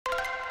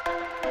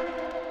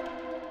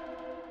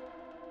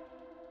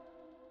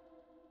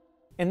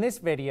In this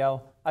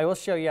video, I will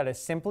show you how to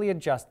simply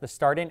adjust the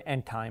start and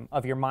end time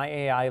of your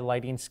myAI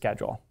lighting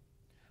schedule.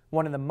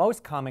 One of the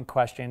most common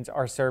questions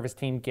our service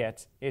team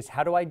gets is,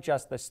 how do I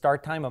adjust the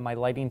start time of my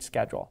lighting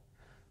schedule?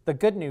 The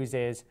good news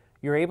is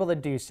you're able to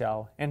do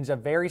so, and it's a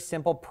very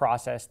simple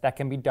process that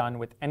can be done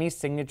with any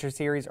signature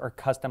series or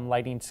custom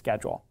lighting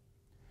schedule.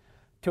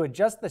 To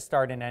adjust the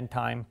start and end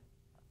time,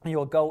 you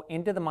will go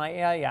into the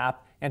myAI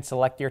app and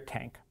select your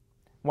tank.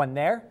 When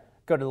there,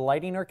 go to the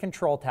Lighting or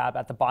Control tab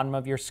at the bottom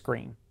of your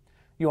screen.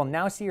 You will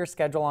now see your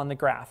schedule on the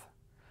graph.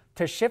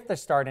 To shift the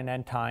start and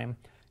end time,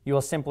 you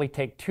will simply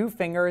take 2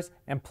 fingers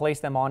and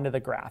place them onto the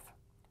graph.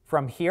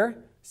 From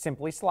here,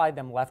 simply slide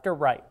them left or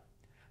right.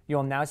 You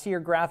will now see your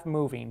graph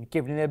moving,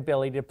 giving you the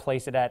ability to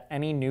place it at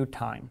any new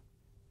time.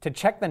 To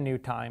check the new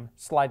time,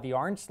 slide the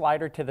orange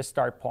slider to the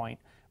start point,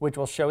 which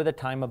will show the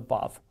time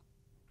above.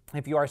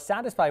 If you are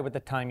satisfied with the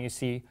time you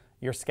see,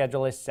 your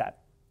schedule is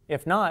set.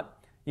 If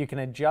not, you can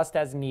adjust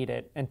as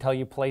needed until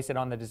you place it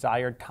on the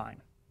desired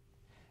time.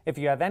 If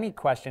you have any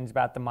questions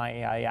about the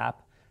myAI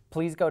app,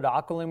 please go to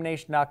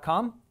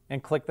AquaIllumination.com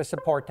and click the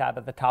Support tab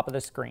at the top of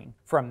the screen.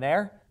 From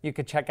there, you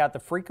can check out the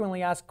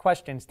Frequently Asked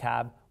Questions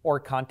tab or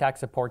contact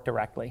support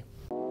directly.